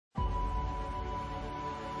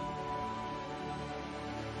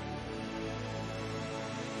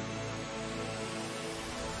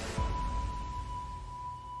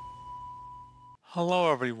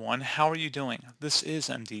Hello everyone, how are you doing? This is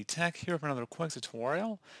MD Tech here with another quick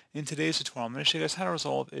tutorial. In today's tutorial, I'm going to show you guys how to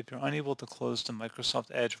resolve if you're unable to close the Microsoft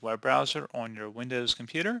Edge web browser on your Windows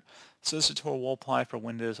computer. So this tutorial will apply for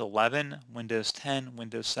Windows 11, Windows 10,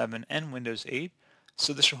 Windows 7, and Windows 8.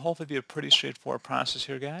 So this should hopefully be a pretty straightforward process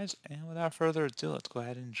here, guys. And without further ado, let's go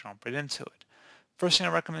ahead and jump right into it. First thing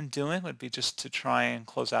I recommend doing would be just to try and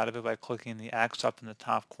close out of it by clicking the X up in the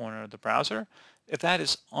top corner of the browser. If that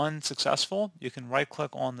is unsuccessful, you can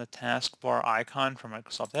right-click on the taskbar icon for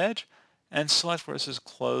Microsoft Edge and select where it says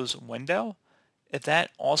Close Window. If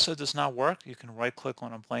that also does not work, you can right-click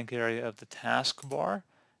on a blank area of the taskbar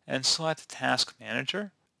and select Task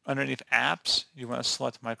Manager. Underneath Apps, you want to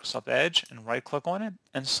select Microsoft Edge and right-click on it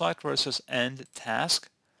and select where it says End Task.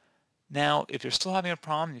 Now, if you're still having a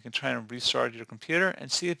problem, you can try and restart your computer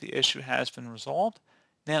and see if the issue has been resolved.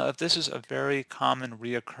 Now, if this is a very common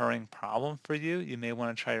reoccurring problem for you, you may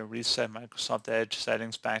want to try to reset Microsoft Edge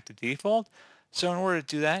settings back to default. So in order to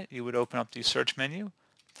do that, you would open up the search menu,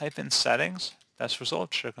 type in Settings, best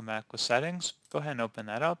result should come back with Settings. Go ahead and open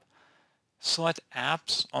that up. Select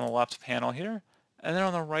Apps on the left panel here, and then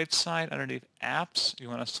on the right side underneath Apps, you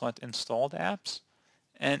want to select Installed Apps,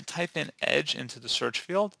 and type in Edge into the search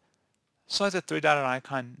field. Select the three-dotted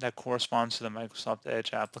icon that corresponds to the Microsoft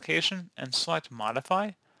Edge application and select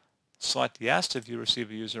Modify. Select Yes if you receive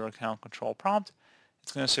a user account control prompt.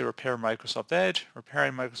 It's going to say Repair Microsoft Edge.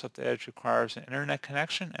 Repairing Microsoft Edge requires an internet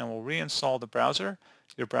connection and will reinstall the browser.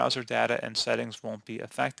 Your browser data and settings won't be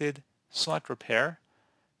affected. Select Repair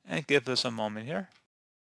and give this a moment here.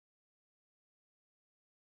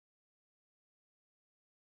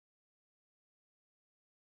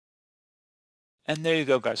 And there you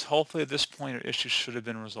go, guys. Hopefully at this point your issue should have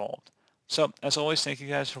been resolved. So as always, thank you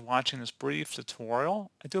guys for watching this brief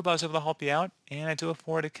tutorial. I do hope I was able to help you out, and I do look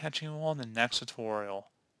forward to catching you all in the next tutorial.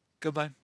 Goodbye.